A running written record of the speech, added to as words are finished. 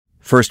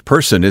First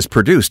Person is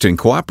produced in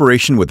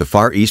cooperation with the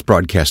Far East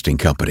Broadcasting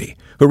Company,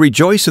 who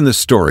rejoice in the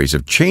stories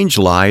of changed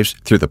lives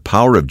through the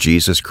power of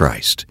Jesus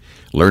Christ.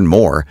 Learn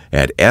more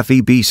at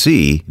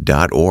FEBC.org.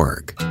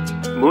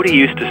 Moody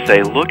used to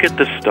say, look at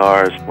the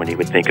stars when he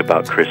would think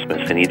about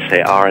Christmas, and he'd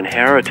say, our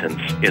inheritance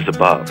is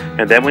above.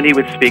 And then when he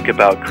would speak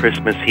about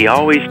Christmas, he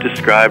always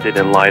described it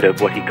in light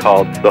of what he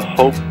called the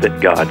hope that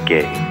God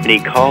gave. And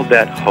he called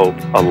that hope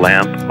a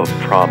lamp of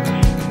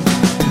promise.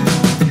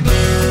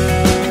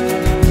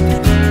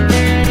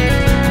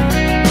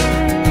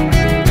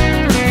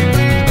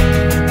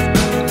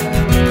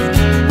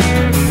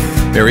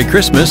 Merry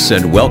Christmas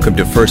and welcome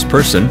to First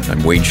Person.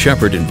 I'm Wayne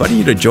Shepherd, inviting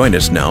you to join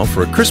us now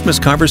for a Christmas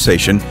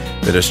conversation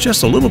that is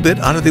just a little bit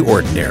out of the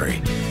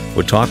ordinary.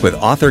 We'll talk with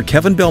author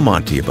Kevin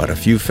Belmonte about a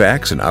few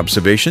facts and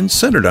observations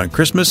centered on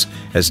Christmas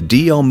as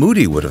DL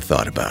Moody would have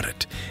thought about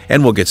it.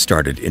 And we'll get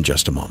started in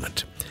just a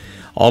moment.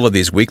 All of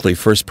these weekly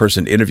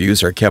first-person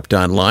interviews are kept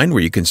online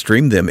where you can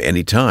stream them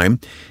anytime.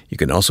 You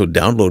can also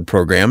download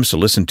programs to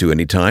listen to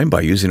anytime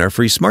by using our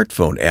free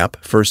smartphone app,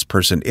 First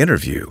Person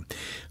Interview.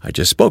 I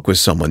just spoke with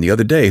someone the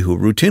other day who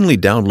routinely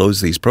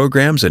downloads these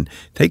programs and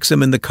takes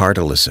them in the car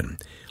to listen.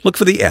 Look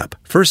for the app,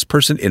 First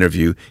Person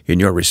Interview, in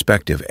your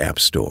respective app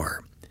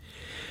store.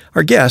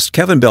 Our guest,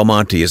 Kevin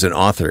Belmonte, is an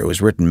author who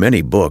has written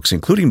many books,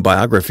 including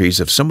biographies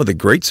of some of the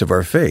greats of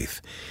our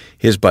faith.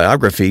 His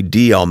biography,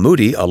 DL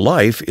Moody, A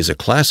Life, is a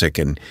classic,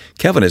 and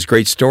Kevin has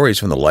great stories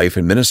from the life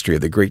and ministry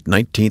of the great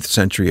 19th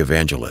century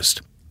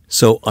evangelist.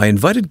 So I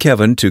invited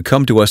Kevin to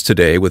come to us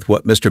today with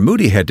what Mr.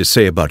 Moody had to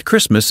say about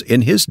Christmas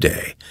in his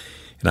day.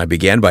 And I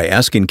began by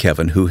asking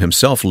Kevin, who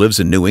himself lives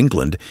in New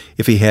England,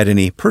 if he had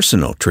any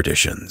personal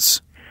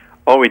traditions.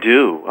 Oh, we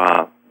do.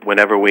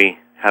 Whenever we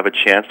have a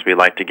chance, we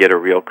like to get a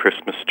real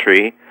Christmas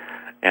tree.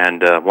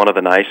 And one of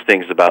the nice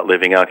things about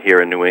living out here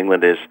in New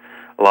England is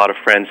a lot of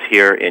friends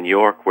here in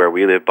York, where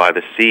we live by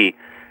the sea,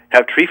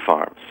 have tree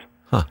farms.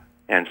 Huh.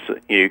 And so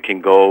you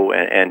can go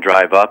and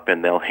drive up,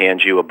 and they'll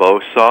hand you a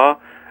bow saw,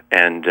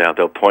 and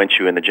they'll point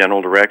you in the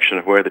general direction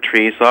of where the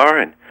trees are,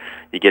 and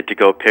you get to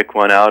go pick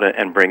one out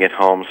and bring it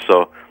home.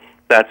 So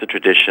that's a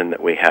tradition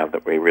that we have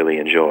that we really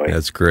enjoy.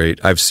 That's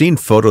great. I've seen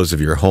photos of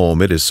your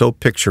home. It is so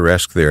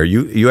picturesque there.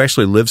 You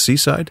actually live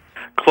seaside?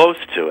 Close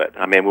to it.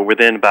 I mean, we're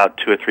within about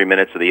 2 or 3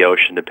 minutes of the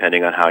ocean,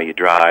 depending on how you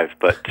drive.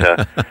 But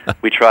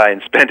we try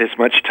and spend as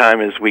much time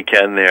as we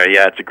can there.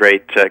 Yeah, it's a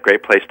great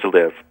place to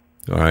live.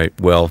 All right.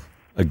 Well,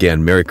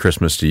 again, Merry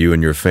Christmas to you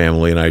and your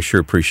family, and I sure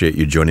appreciate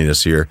you joining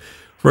us here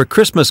for a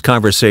Christmas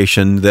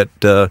conversation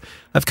that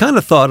I've kind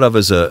of thought of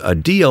as a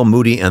DL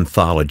Moody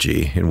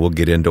anthology, and we'll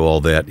get into all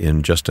that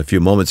in just a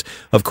few moments.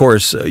 Of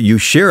course, you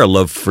share a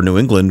love for New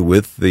England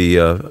with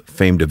the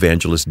famed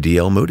evangelist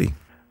DL Moody.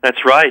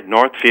 That's right.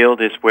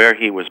 Northfield is where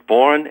he was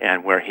born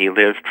and where he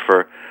lived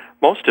for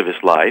most of his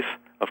life.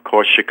 Of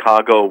course,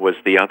 Chicago was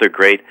the other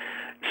great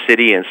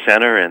city and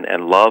center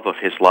and love of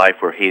his life,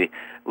 where he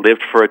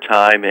lived for a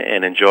time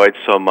and enjoyed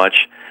so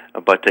much.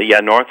 But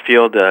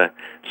Northfield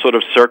sort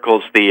of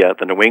circles the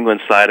New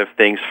England side of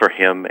things for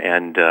him,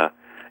 and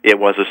it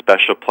was a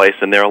special place.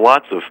 And there are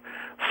lots of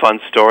fun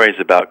stories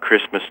about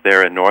Christmas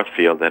there in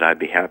Northfield that I'd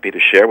be happy to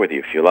share with you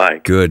if you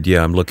like. Good.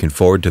 Yeah, I'm looking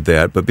forward to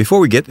that. But before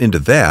we get into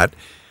that,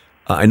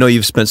 I know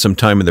you've spent some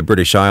time in the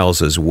British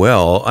Isles as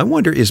well. I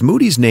wonder, is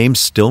Moody's name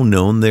still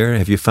known there?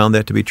 Have you found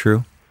that to be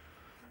true?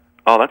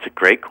 Oh, that's a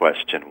great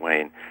question,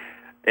 Wayne.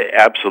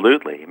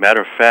 Absolutely.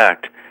 Matter of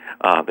fact,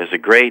 there's a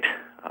great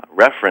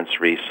reference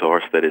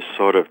resource that is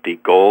sort of the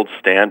gold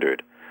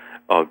standard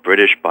of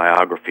British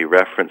biography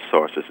reference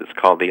sources. It's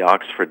called the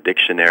Oxford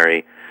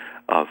Dictionary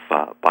of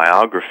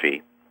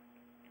Biography.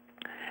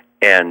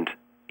 And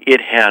it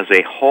has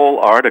a whole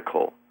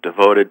article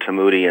devoted to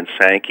Moody and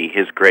Sankey,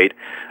 his great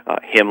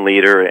hymn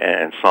leader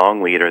and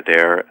song leader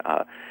there.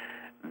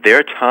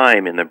 Their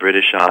time in the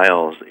British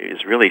Isles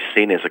is really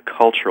seen as a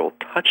cultural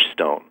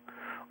touchstone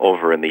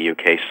over in the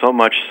UK, so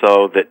much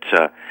so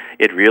that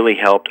it really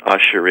helped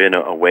usher in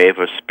a wave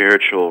of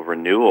spiritual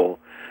renewal,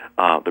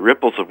 the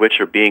ripples of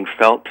which are being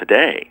felt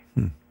today.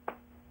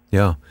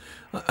 Yeah.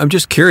 I'm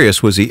just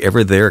curious, was he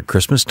ever there at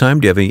Christmas time?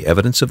 Do you have any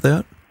evidence of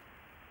that?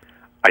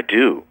 I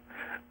do.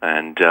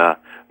 And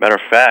matter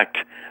of fact,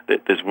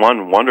 there's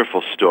one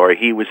wonderful story.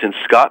 He was in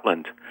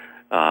Scotland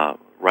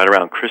right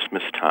around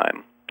Christmas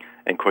time.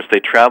 And, of course, they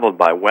traveled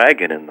by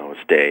wagon in those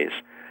days.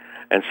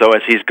 And so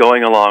as he's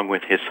going along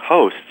with his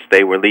hosts,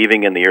 they were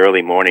leaving in the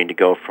early morning to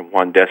go from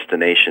one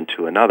destination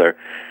to another.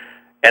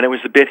 And it was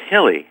a bit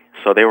hilly,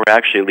 so they were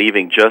actually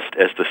leaving just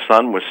as the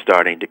sun was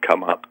starting to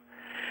come up.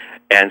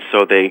 And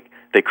so they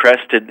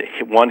crested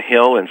one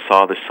hill and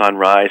saw the sun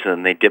rise, and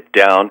then they dipped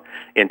down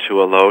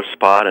into a low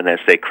spot, and as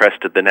they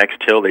crested the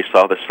next hill, they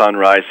saw the sun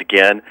rise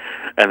again.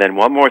 And then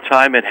one more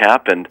time it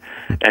happened,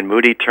 and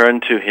Moody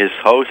turned to his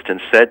host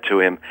and said to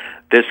him,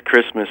 "This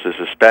Christmas is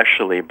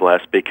especially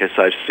blessed because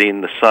I've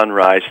seen the sun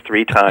rise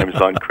 3 times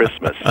on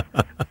Christmas."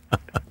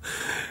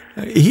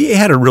 He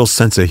had a real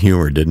sense of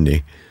humor, didn't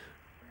he?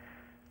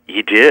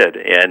 He did,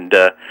 and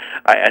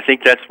I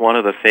think that's one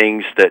of the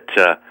things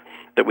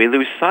that that we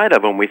lose sight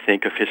of when we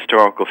think of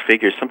historical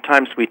figures.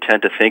 Sometimes we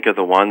tend to think of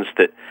the ones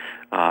that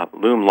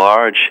loom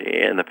large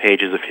in the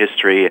pages of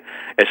history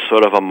as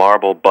sort of a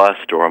marble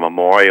bust or a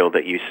memorial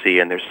that you see,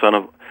 and they're sort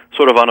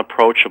of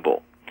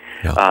unapproachable.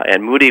 Yeah.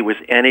 And Moody was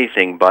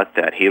anything but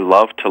that. He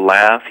loved to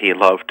laugh. He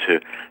loved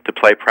to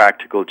play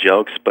practical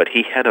jokes, but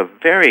he had a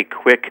very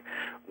quick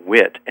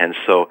wit. And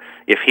so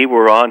if he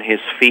were on his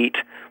feet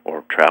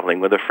or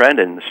traveling with a friend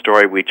in the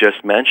story we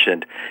just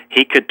mentioned,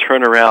 he could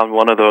turn around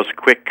one of those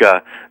quick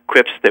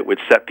quips that would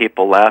set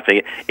people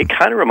laughing. It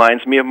kind of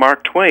reminds me of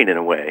Mark Twain in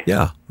a way.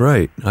 Yeah,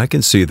 right. I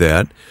can see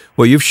that.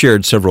 Well, you've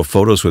shared several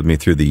photos with me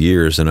through the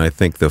years, and I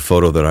think the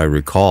photo that I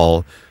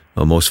recall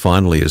most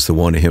fondly is the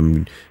one of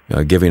him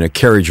giving a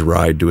carriage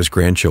ride to his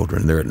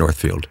grandchildren there at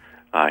Northfield.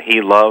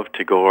 He loved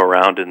to go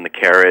around in the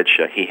carriage.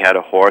 He had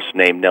a horse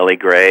named Nellie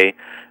Gray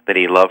that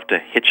he loved to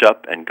hitch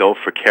up and go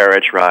for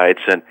carriage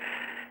rides. And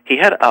he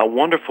had a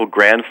wonderful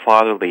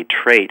grandfatherly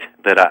trait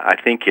that I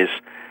think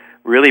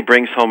really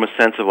brings home a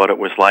sense of what it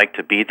was like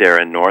to be there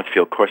in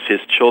Northfield. Of course, his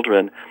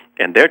children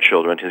and their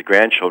children, his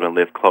grandchildren,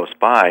 lived close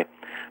by.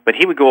 But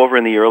he would go over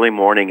in the early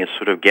morning and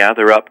sort of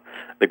gather up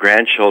the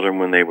grandchildren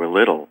when they were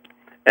little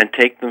and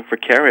take them for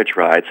carriage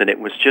rides. And it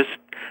was just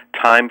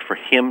time for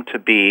him to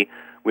be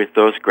with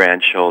those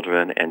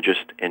grandchildren and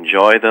just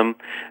enjoy them,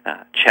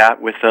 chat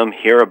with them,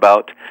 hear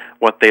about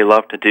what they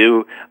love to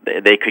do.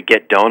 They could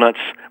get donuts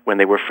when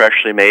they were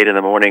freshly made in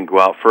the morning, go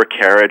out for a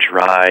carriage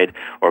ride,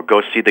 or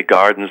go see the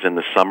gardens in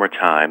the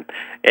summertime.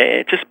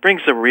 It just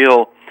brings a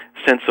real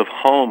sense of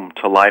home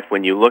to life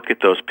when you look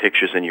at those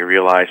pictures and you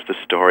realize the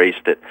stories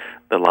that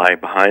lie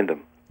behind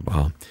them.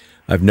 Wow.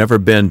 I've never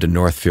been to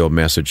Northfield,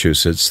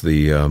 Massachusetts.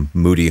 The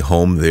Moody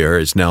home there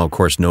is now, of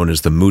course, known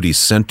as the Moody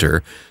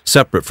Center,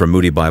 separate from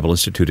Moody Bible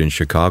Institute in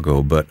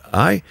Chicago. But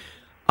I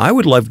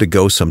would love to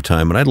go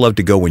sometime, and I'd love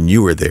to go when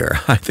you were there.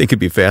 I think it'd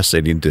be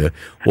fascinating to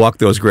walk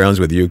those grounds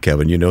with you,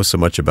 Kevin. You know so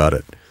much about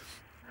it.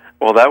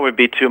 Well, that would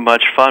be too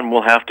much fun.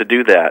 We'll have to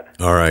do that.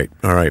 All right.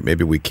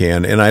 Maybe we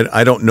can. And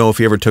I don't know if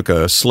you ever took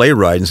a sleigh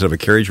ride instead of a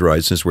carriage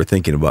ride, since we're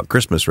thinking about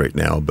Christmas right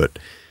now, but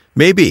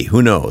maybe.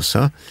 Who knows,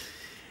 huh?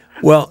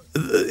 Well,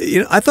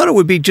 I thought it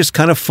would be just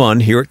kind of fun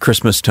here at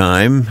Christmas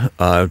time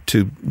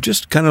to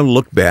just kind of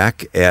look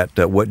back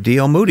at what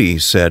DL Moody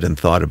said and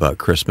thought about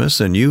Christmas.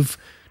 And you've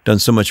done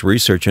so much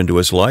research into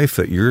his life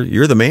that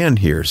you're the man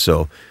here.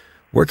 So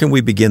where can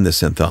we begin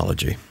this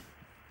anthology?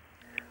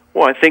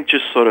 Well, I think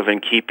just sort of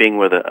in keeping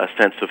with a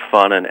sense of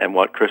fun and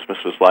what Christmas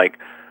was like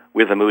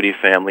with the Moody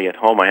family at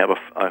home, I have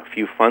a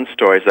few fun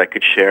stories I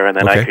could share, and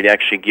then I could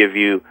actually give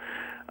you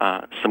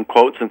some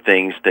quotes and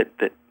things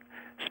that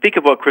speak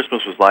of what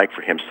Christmas was like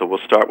for him. So we'll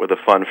start with the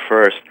fun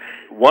first.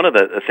 One of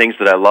the things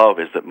that I love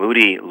is that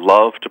Moody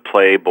loved to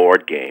play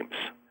board games.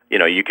 You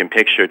know, you can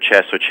picture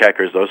chess or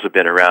checkers. Those have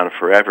been around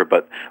forever.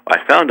 But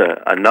I found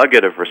a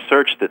nugget of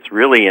research that's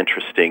really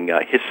interesting.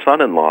 His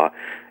son-in-law,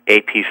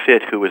 A.P.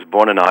 Fitt, who was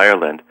born in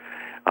Ireland,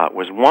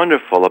 was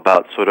wonderful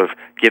about sort of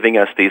giving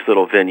us these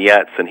little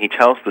vignettes. And he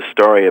tells the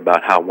story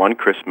about how one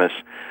Christmas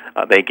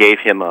they gave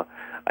him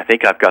I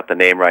think I've got the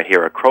name right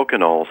here, a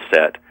crokinole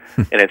set.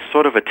 And it's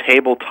sort of a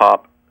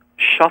tabletop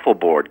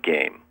shuffleboard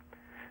game.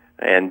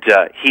 And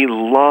he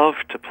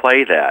loved to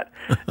play that.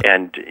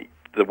 And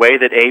the way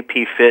that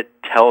A.P. Fitt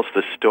tells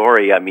the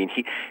story, I mean,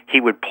 he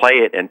would play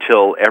it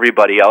until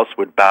everybody else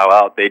would bow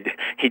out.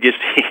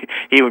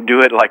 He would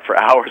do it like for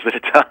hours at a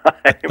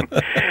time.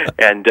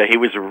 And he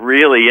was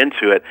really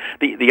into it.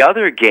 The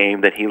other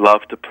game that he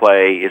loved to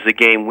play is a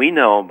game we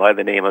know by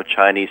the name of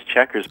Chinese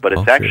checkers, but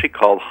it's actually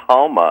called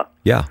Halma.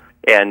 Yeah.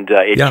 And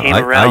it came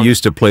around. I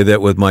used to play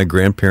that with my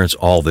grandparents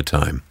all the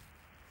time.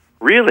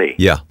 Really?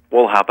 Yeah.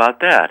 Well, how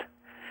about that?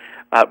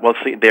 Well,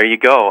 see, there you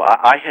go.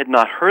 I had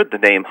not heard the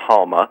name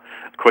Halma.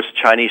 Of course,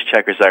 Chinese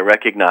checkers I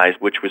recognized,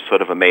 which was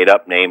sort of a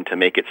made-up name to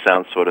make it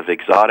sound sort of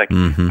exotic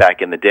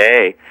back in the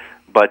day.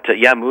 But,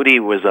 Moody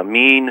was a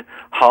mean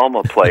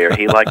Halma player.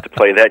 He liked to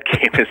play that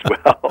game as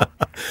well.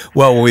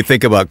 Well, when we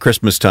think about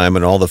Christmas time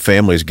and all the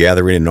families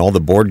gathering and all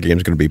the board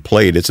games going to be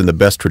played, it's in the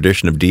best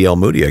tradition of DL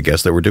Moody, I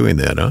guess, that we're doing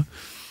that, huh?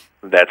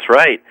 That's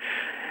right.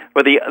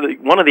 Well,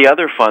 one of the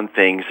other fun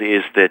things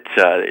is that,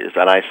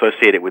 and I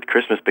associate it with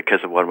Christmas because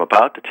of what I'm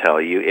about to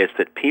tell you, is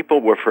that people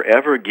were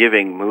forever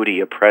giving Moody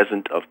a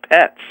present of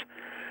pets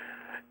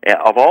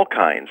of all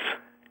kinds.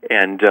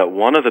 And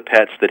one of the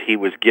pets that he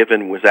was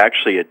given was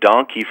actually a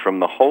donkey from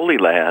the Holy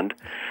Land,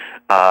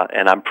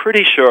 and I'm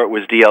pretty sure it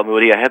was D.L.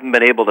 Moody. I haven't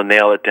been able to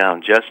nail it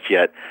down just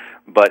yet,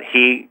 but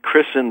he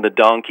christened the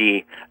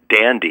donkey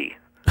Dandy.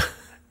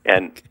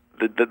 And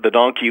the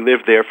donkey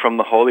lived there from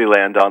the Holy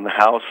Land on the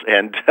house,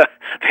 and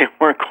they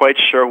weren't quite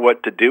sure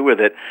what to do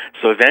with it.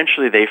 So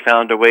eventually they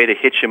found a way to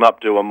hitch him up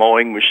to a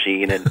mowing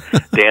machine, and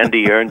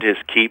Dandy earned his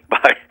keep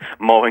by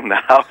mowing the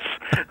house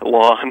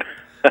lawn.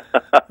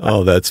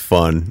 Oh, that's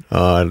fun.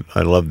 I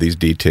love these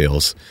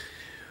details.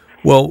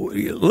 Well,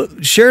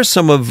 share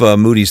some of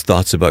Moody's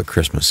thoughts about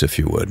Christmas, if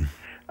you would.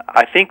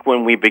 I think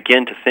when we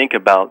begin to think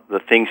about the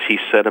things he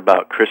said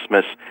about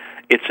Christmas,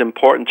 it's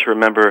important to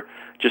remember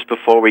just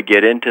before we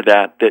get into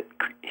that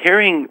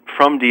hearing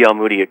from D.L.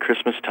 Moody at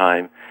Christmas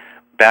time,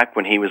 back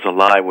when he was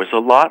alive, was a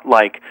lot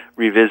like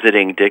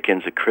revisiting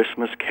Dickens' A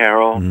Christmas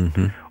Carol,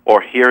 or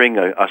hearing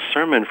a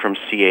sermon from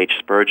C.H.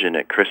 Spurgeon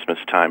at Christmas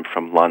time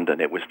from London.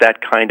 It was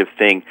that kind of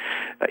thing.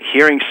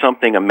 Hearing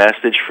something, a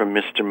message from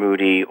Mr.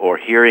 Moody, or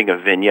hearing a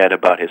vignette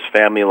about his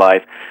family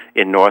life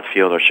in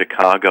Northfield or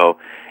Chicago,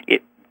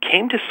 it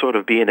came to sort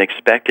of be an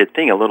expected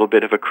thing, a little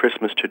bit of a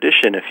Christmas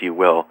tradition, if you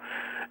will.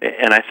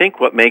 And I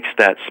think what makes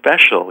that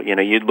special,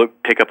 you'd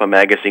pick up a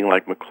magazine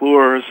like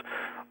McClure's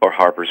or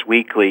Harper's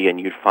Weekly, and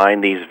you'd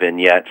find these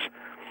vignettes.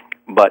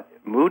 But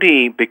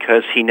Moody,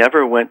 because he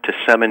never went to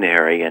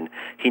seminary and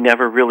he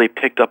never really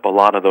picked up a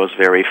lot of those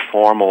very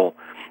formal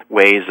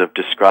ways of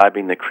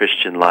describing the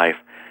Christian life,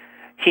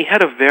 he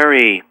had a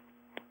very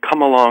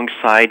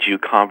come-alongside-you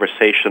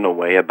conversational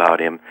way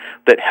about him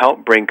that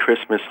helped bring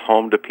Christmas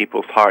home to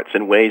people's hearts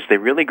in ways they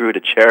really grew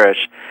to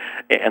cherish.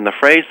 And the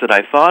phrase that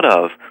I thought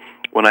of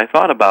when I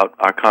thought about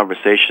our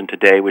conversation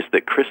today was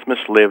that Christmas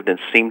lived and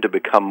seemed to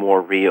become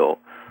more real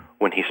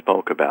when he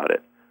spoke about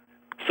it.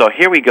 So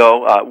here we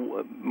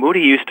go.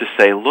 Moody used to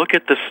say, "Look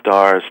at the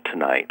stars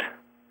tonight,"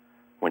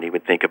 when he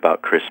would think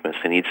about Christmas.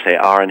 And he'd say,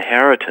 "Our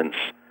inheritance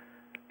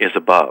is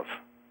above."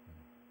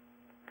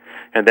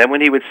 And then when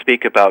he would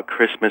speak about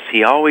Christmas,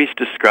 he always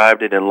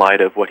described it in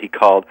light of what he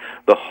called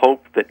the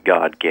hope that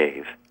God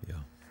gave. Yeah.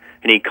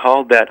 And he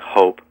called that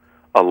hope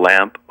a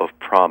lamp of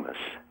promise.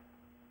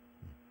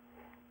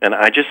 And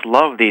I just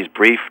love these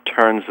brief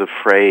turns of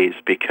phrase,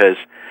 because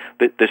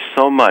there's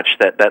so much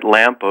that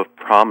lamp of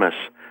promise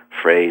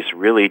phrase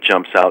really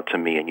jumps out to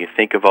me. And you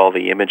think of all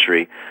the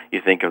imagery,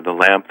 you think of the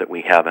lamp that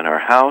we have in our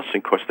house. And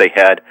of course, they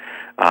had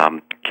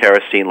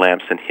kerosene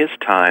lamps in his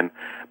time,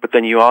 but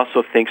then you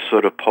also think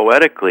sort of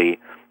poetically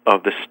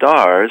of the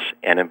stars,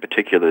 and in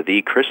particular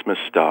the Christmas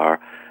star,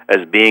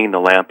 as being the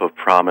lamp of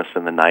promise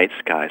in the night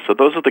sky. So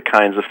those are the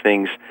kinds of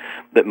things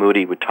that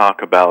Moody would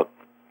talk about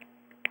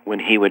when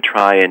he would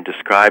try and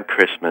describe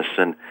Christmas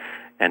and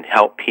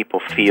help people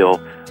feel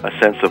a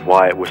sense of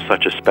why it was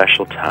such a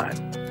special time.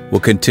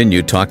 We'll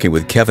continue talking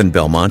with Kevin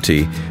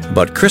Belmonte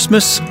about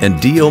Christmas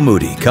and D.L.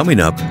 Moody coming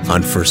up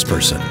on First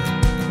Person.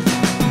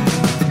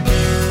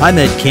 I'm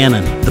Ed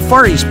Cannon. The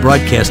Far East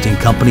Broadcasting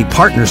Company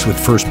partners with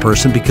First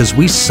Person because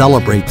we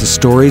celebrate the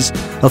stories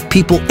of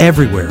people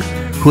everywhere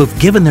who have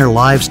given their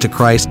lives to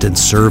Christ and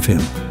serve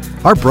Him.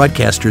 Our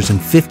broadcasters in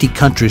 50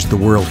 countries of the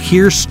world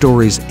hear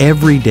stories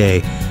every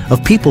day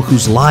of people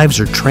whose lives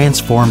are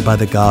transformed by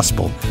the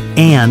gospel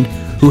and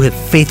who have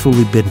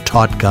faithfully been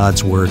taught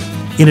God's Word.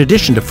 In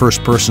addition to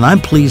First Person, I'm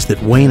pleased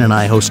that Wayne and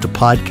I host a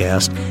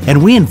podcast,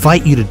 and we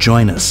invite you to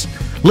join us.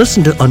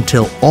 Listen to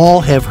Until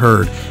All Have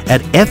Heard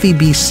at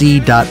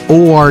FEBC.org.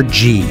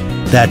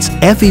 That's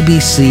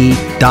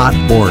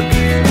FEBC.org.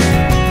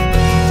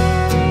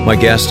 My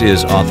guest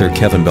is author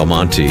Kevin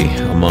Belmonte.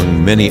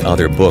 Among many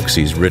other books,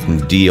 he's written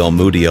D.L.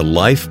 Moody, A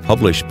Life,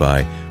 published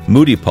by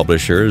Moody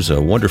Publishers,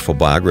 a wonderful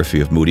biography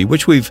of Moody,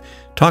 which we've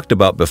talked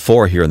about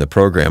before here in the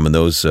program, and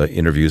those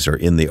interviews are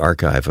in the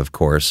archive, of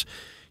course.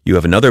 You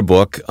have another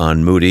book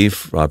on Moody,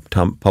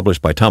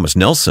 published by Thomas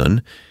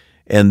Nelson,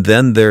 and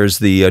then there's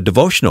the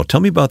devotional.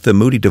 Tell me about the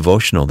Moody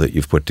devotional that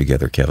you've put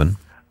together, Kevin.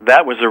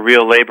 That was a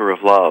real labor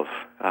of love.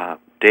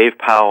 Dave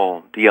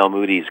Powell, D.L.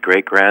 Moody's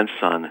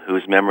great-grandson,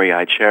 whose memory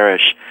I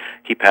cherish,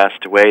 he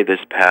passed away this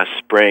past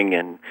spring,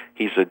 and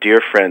he's a dear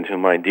friend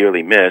whom I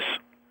dearly miss.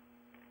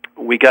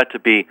 We got to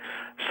be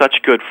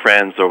such good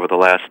friends over the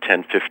last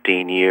 10,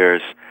 15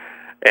 years,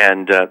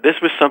 and this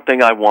was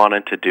something I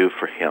wanted to do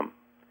for him.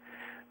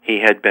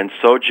 He had been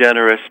so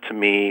generous to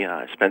me.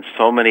 I spent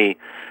so many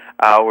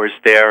hours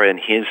there in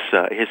his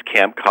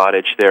camp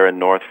cottage there in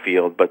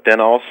Northfield, but then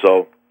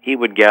also he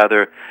would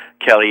gather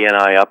Kelly and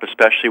I up,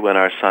 especially when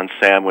our son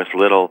Sam was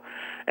little,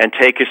 and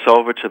take us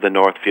over to the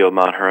Northfield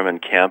Mount Hermon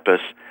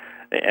campus.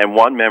 And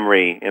one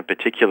memory in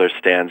particular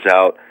stands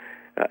out.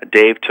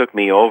 Dave took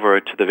me over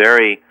to the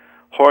very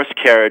horse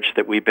carriage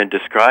that we've been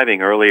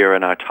describing earlier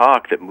in our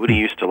talk that Moody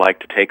used to like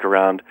to take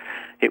around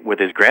with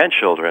his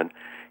grandchildren.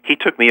 He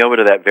took me over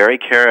to that very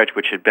carriage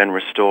which had been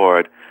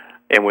restored,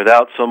 and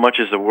without so much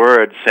as a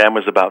word, Sam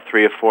was about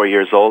 3 or 4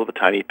 years old at the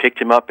time, he picked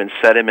him up and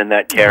set him in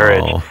that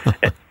carriage. Oh.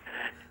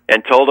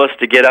 And told us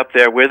to get up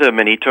there with him,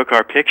 and he took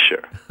our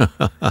picture.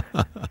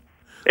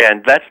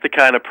 And that's the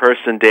kind of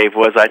person Dave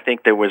was. I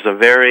think there was a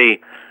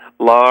very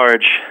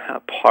large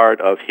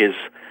part of his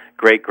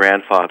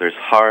great-grandfather's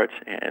heart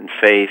and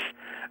faith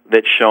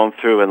that shone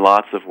through in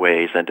lots of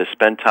ways, and to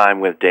spend time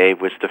with Dave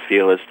was to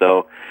feel as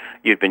though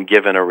you'd been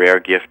given a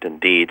rare gift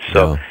indeed.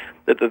 So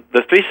the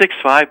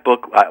 365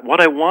 book, what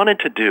I wanted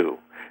to do,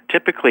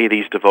 typically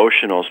these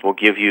devotionals will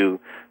give you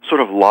sort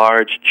of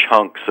large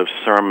chunks of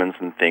sermons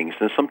and things,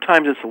 and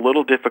sometimes it's a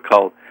little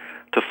difficult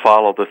to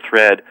follow the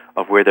thread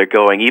of where they're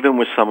going, even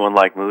with someone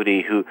like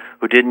Moody who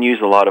didn't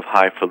use a lot of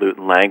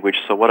highfalutin language.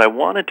 So what I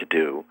wanted to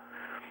do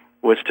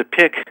was to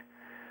pick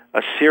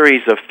a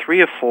series of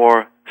 3 or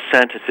 4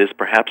 sentences,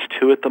 perhaps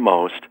 2 at the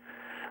most,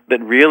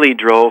 that really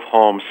drove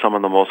home some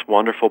of the most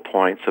wonderful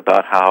points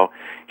about how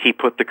he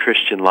put the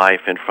Christian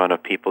life in front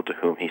of people to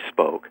whom he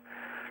spoke.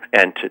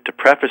 And to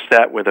preface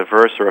that with a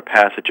verse or a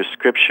passage of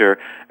Scripture,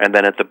 and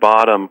then at the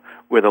bottom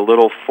with a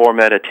little for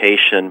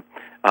meditation,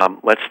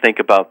 let's think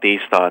about these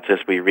thoughts as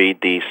we read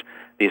these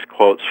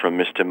quotes from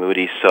Mr.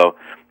 Moody. So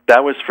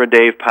that was for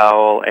Dave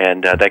Powell,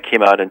 and that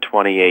came out in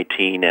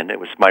 2018, and it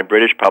was my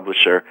British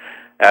publisher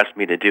asked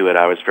me to do it.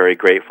 I was very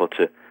grateful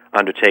to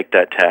undertake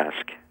that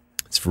task.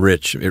 It's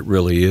rich. It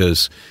really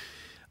is.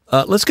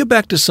 Let's get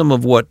back to some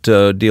of what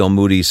DL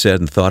Moody said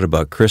and thought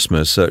about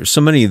Christmas.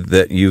 So many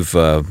that you've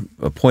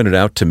pointed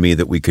out to me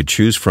that we could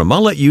choose from.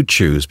 I'll let you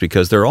choose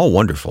because they're all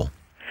wonderful.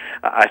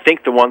 I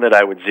think the one that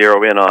I would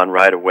zero in on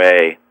right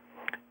away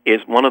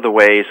is one of the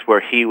ways where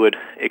he would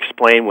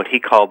explain what he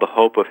called the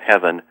hope of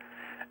heaven,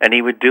 and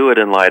he would do it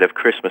in light of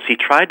Christmas. He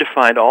tried to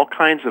find all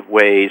kinds of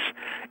ways,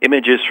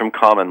 images from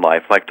common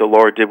life, like the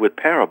Lord did with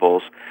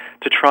parables,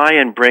 to try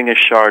and bring a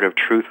shard of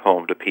truth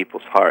home to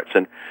people's hearts.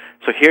 And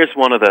so here's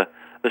one of the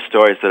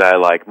stories that I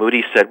like.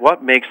 Moody said,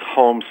 "What makes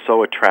home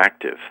so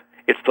attractive?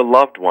 It's the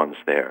loved ones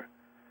there.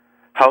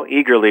 How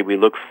eagerly we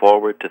look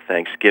forward to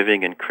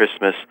Thanksgiving and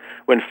Christmas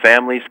when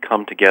families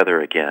come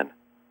together again.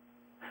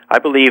 I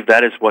believe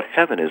that is what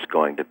heaven is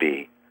going to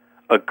be,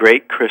 a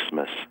great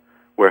Christmas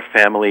where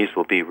families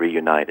will be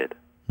reunited."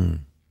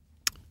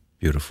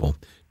 Beautiful.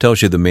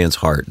 Tells you the man's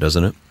heart,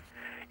 doesn't it?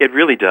 It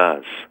really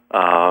does.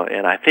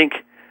 And I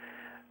think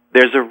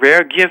there's a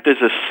rare gift,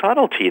 there's a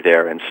subtlety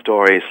there in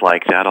stories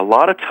like that. A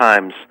lot of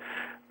times,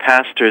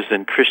 pastors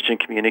and Christian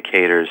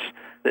communicators,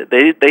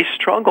 they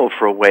struggle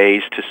for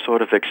ways to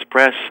sort of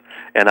express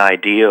an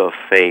idea of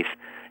faith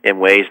in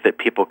ways that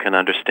people can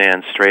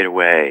understand straight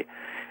away.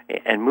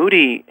 And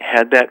Moody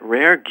had that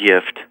rare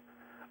gift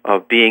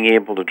of being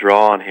able to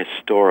draw on his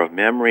store of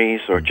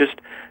memories or just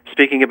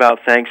speaking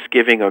about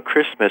Thanksgiving or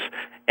Christmas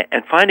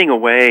and finding a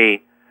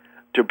way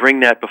to bring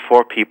that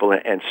before people,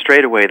 and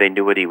straight away they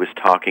knew what he was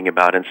talking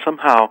about. And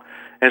somehow,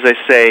 as I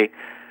say,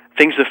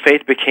 things of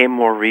faith became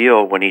more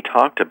real when he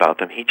talked about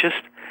them. He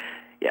just,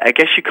 I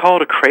guess you call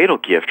it a cradle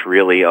gift,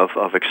 really,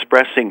 of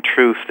expressing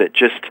truth that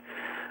just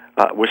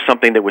was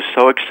something that was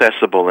so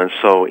accessible and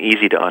so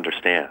easy to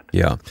understand.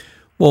 Yeah.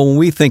 Well, when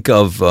we think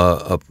of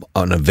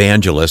an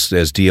evangelist,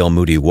 as D.L.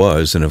 Moody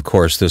was, and of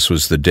course this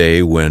was the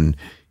day when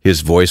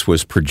his voice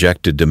was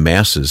projected to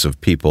masses of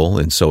people,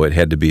 and so it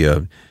had to be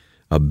a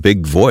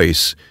big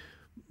voice,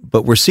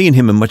 but we're seeing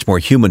him in much more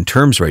human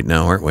terms right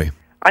now, aren't we?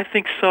 I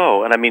think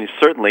so, and I mean,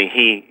 certainly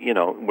he,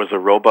 was a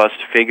robust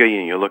figure.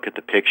 You look at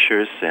the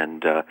pictures,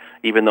 and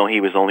even though he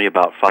was only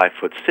about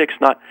 5'6",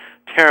 not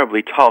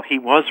terribly tall, he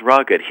was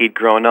rugged. He'd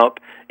grown up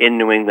in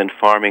New England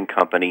Farming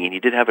Company, and he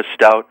did have a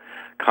stout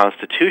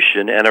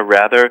constitution and a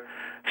rather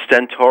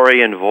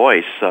stentorian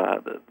voice.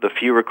 The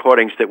few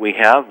recordings that we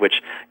have,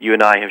 which you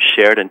and I have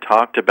shared and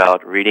talked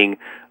about, reading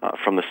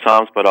from the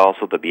Psalms, but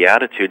also the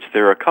Beatitudes,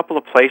 there are a couple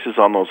of places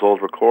on those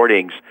old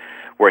recordings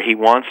where he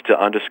wants to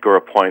underscore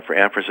a point for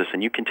emphasis,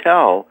 and you can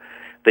tell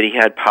that he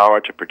had power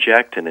to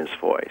project in his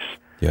voice.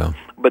 Yeah.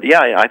 But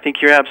yeah, I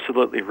think you're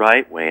absolutely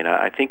right, Wayne.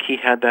 I think he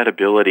had that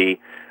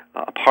ability,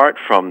 apart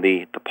from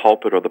the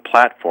pulpit or the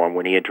platform,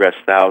 when he addressed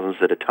thousands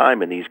at a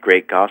time in these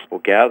great gospel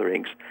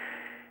gatherings.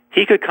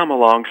 He could come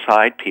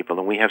alongside people,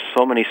 and we have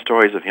so many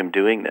stories of him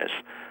doing this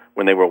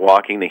when they were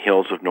walking the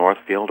hills of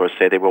Northfield, or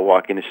say they were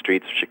walking the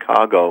streets of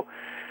Chicago,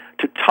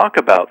 to talk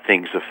about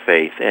things of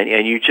faith. And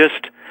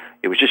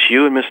it was just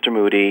you and Mr.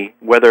 Moody,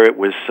 whether it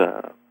was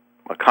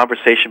a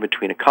conversation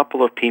between a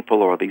couple of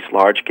people or these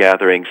large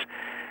gatherings,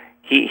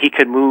 he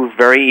could move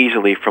very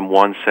easily from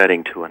one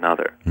setting to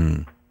another.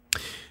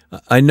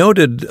 I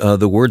noted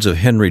the words of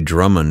Henry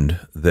Drummond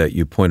that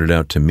you pointed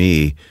out to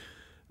me.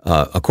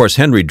 Of course,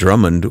 Henry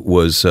Drummond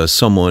was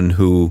someone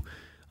who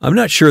I'm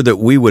not sure that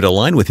we would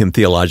align with him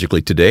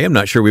theologically today. I'm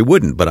not sure we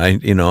wouldn't, but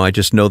I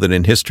just know that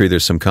in history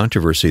there's some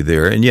controversy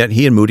there. And yet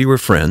he and Moody were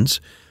friends.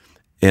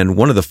 And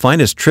one of the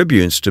finest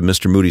tributes to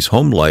Mr. Moody's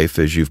home life,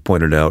 as you've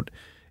pointed out,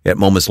 at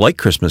moments like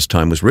Christmas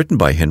time, was written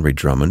by Henry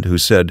Drummond, who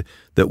said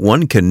that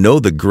one can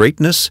know the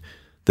greatness,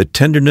 the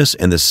tenderness,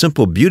 and the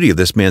simple beauty of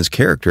this man's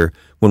character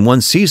when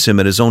one sees him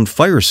at his own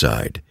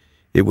fireside.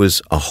 It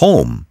was a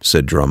home,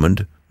 said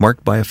Drummond,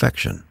 marked by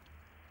affection.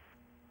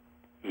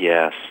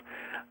 Yes.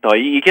 No,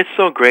 you get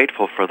so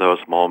grateful for those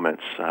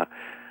moments.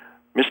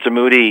 Mr.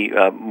 Moody,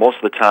 most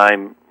of the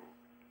time,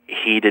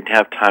 he didn't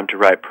have time to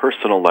write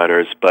personal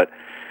letters, but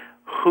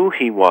who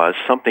he was,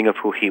 something of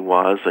who he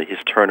was, his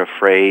turn of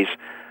phrase,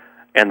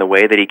 and the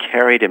way that he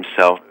carried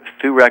himself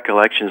through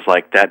recollections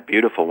like that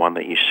beautiful one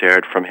that you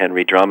shared from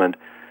Henry Drummond,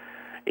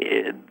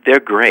 they're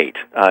great.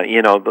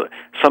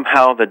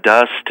 Somehow the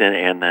dust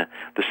and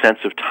the sense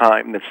of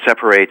time that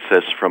separates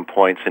us from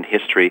points in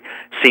history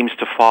seems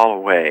to fall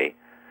away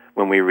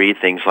when we read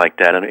things like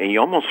that. And you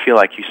almost feel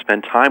like you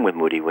spend time with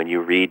Moody when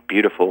you read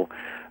beautiful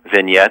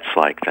vignettes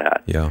like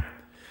that. Yeah.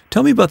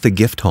 Tell me about the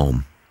gift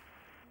home.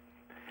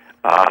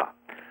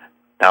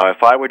 Now,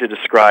 if I were to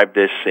describe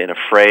this in a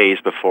phrase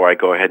before I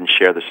go ahead and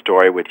share the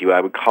story with you,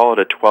 I would call it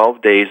a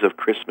 12 Days of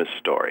Christmas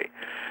story,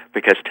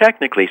 because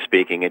technically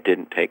speaking, it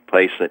didn't take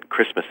place at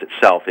Christmas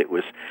itself. It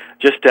was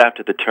just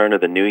after the turn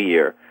of the new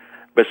year.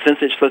 But since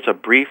it's such a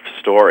brief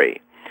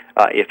story,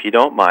 if you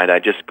don't mind,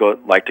 I'd just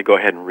like to go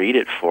ahead and read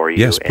it for you.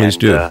 Yes, please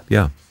do.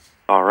 Yeah.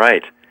 All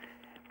right.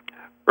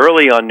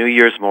 Early on New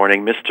Year's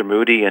morning, Mr.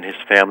 Moody and his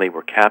family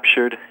were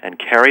captured and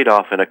carried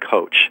off in a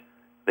coach.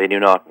 They knew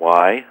not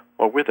why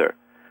or whither.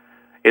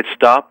 It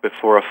stopped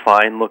before a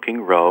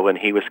fine-looking row, and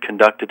he was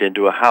conducted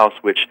into a house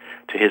which,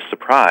 to his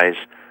surprise,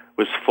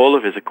 was full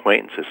of his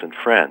acquaintances and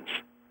friends.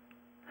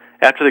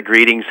 After the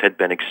greetings had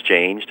been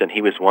exchanged and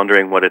he was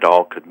wondering what it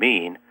all could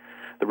mean,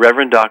 the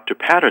Reverend Dr.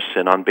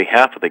 Patterson, on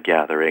behalf of the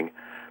gathering,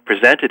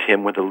 presented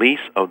him with a lease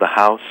of the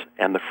house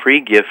and the free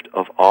gift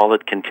of all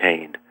it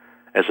contained,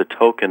 as a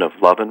token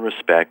of love and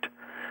respect,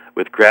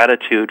 with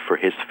gratitude for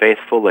his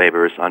faithful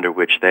labors under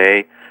which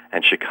they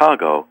and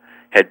Chicago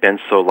had been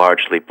so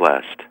largely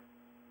blessed.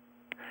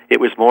 It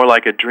was more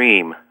like a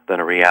dream than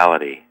a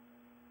reality.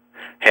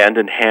 Hand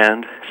in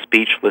hand,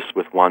 speechless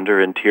with wonder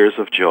and tears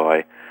of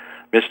joy,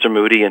 Mr.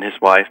 Moody and his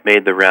wife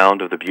made the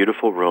round of the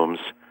beautiful rooms,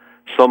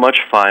 so much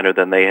finer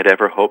than they had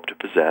ever hoped to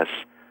possess.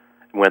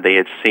 When they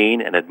had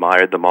seen and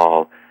admired them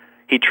all,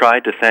 he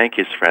tried to thank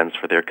his friends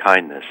for their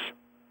kindness.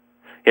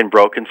 In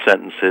broken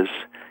sentences,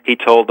 he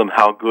told them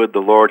how good the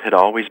Lord had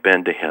always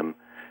been to him,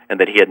 and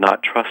that he had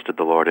not trusted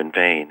the Lord in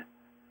vain.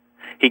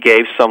 He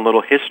gave some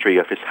little history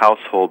of his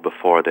household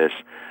before this,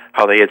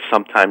 how they had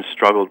sometimes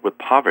struggled with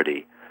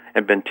poverty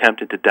and been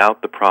tempted to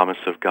doubt the promise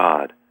of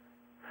God,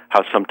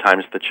 how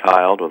sometimes the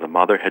child or the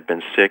mother had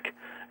been sick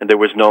and there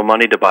was no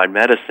money to buy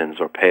medicines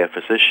or pay a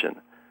physician,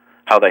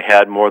 how they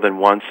had more than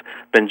once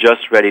been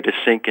just ready to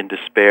sink in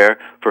despair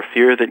for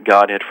fear that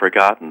God had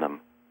forgotten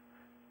them.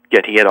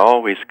 Yet he had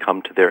always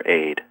come to their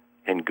aid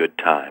in good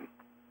time.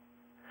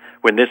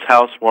 When this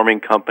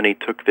housewarming company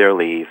took their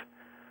leave,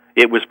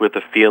 it was with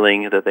the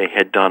feeling that they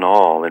had done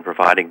all in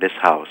providing this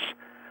house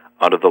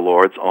under the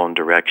Lord's own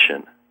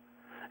direction.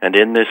 And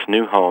in this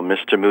new home,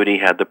 Mr. Moody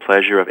had the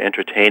pleasure of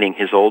entertaining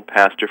his old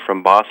pastor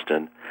from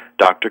Boston,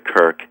 Dr.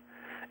 Kirk,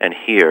 and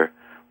here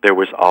there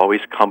was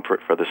always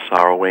comfort for the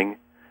sorrowing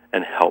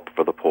and help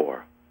for the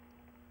poor.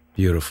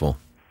 Beautiful.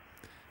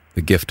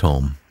 The gift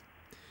home.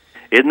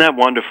 Isn't that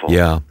wonderful?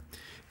 Yeah.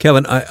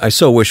 Kevin, I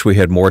so wish we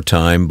had more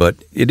time, but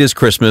it is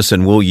Christmas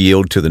and we'll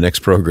yield to the next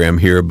program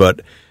here,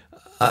 but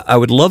I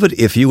would love it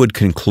if you would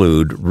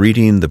conclude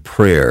reading the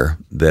prayer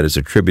that is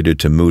attributed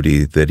to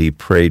Moody that he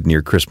prayed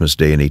near Christmas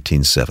Day in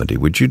 1870.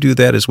 Would you do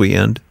that as we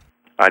end?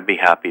 I'd be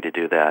happy to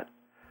do that.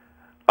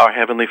 Our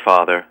Heavenly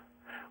Father,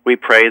 we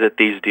pray that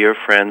these dear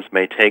friends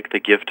may take the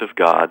gift of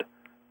God,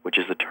 which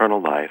is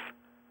eternal life,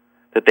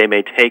 that they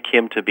may take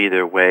him to be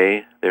their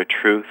way, their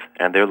truth,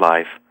 and their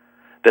life,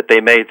 that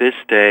they may this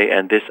day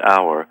and this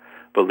hour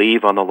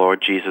believe on the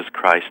Lord Jesus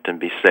Christ and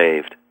be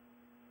saved.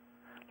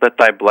 Let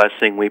thy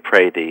blessing, we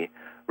pray thee,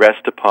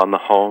 rest upon the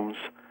homes,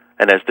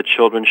 and as the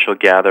children shall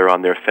gather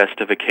on their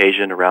festive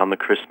occasion around the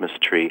Christmas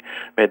tree,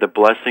 may the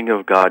blessing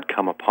of God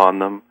come upon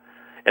them,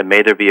 and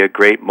may there be a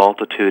great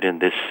multitude in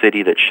this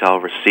city that shall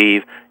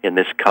receive in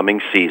this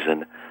coming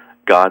season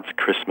God's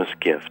Christmas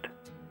gift.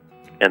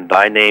 And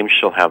thy name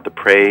shall have the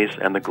praise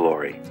and the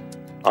glory.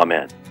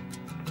 Amen.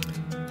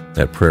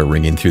 That prayer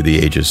ringing through the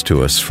ages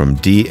to us from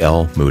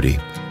DL Moody.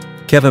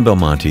 Kevin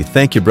Belmonte,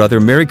 thank you, brother.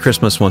 Merry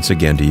Christmas once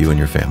again to you and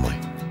your family.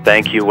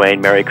 Thank you,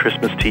 Wayne. Merry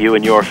Christmas to you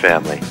and your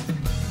family.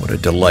 What a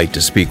delight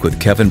to speak with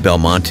Kevin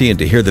Belmonte and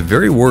to hear the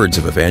very words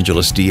of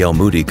evangelist DL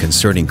Moody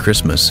concerning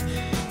Christmas.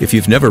 If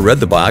you've never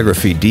read the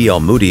biography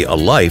DL Moody, A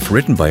Life,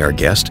 written by our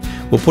guest,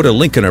 we'll put a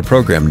link in our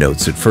program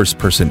notes at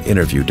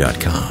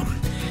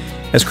firstpersoninterview.com.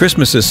 As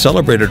Christmas is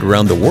celebrated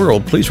around the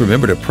world, please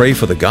remember to pray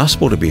for the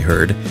gospel to be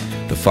heard.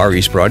 The Far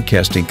East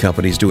Broadcasting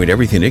Company is doing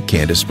everything it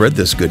can to spread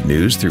this good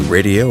news through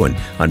radio and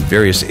on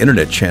various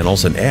internet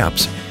channels and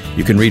apps.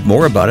 You can read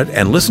more about it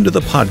and listen to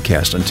the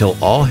podcast Until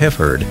All Have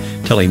Heard,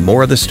 telling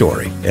more of the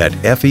story at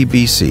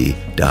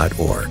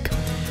FEBC.org.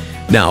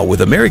 Now,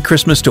 with a Merry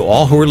Christmas to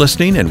all who are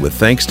listening, and with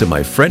thanks to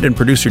my friend and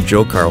producer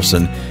Joe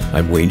Carlson,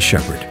 I'm Wayne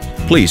Shepherd.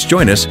 Please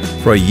join us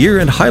for a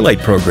year-end highlight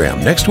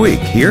program next week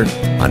here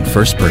on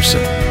First Person.